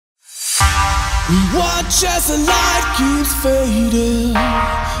We watch as the light keeps fading,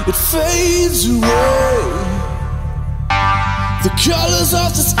 it fades away. The colors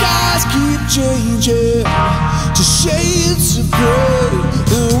of the skies keep changing to shades of gray.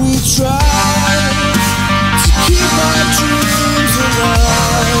 And we try to keep our dreams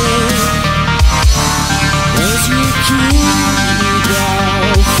alive as we keep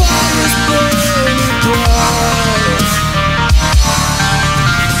our fires burning bright.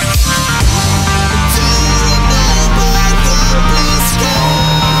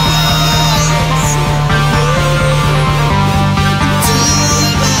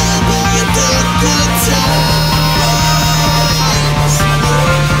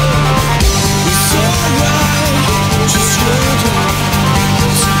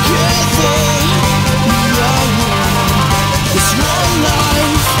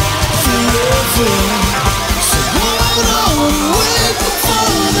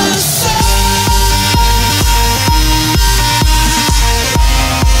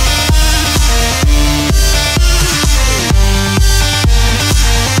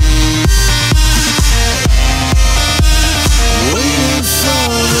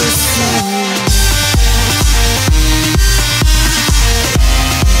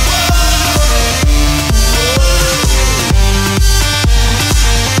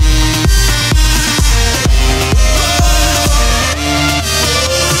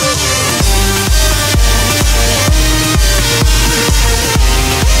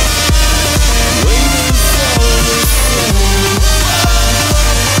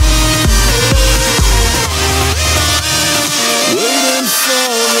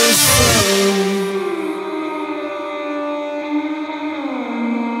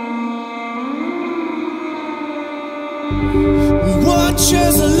 We watch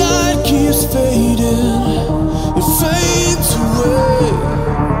as the light keeps fading,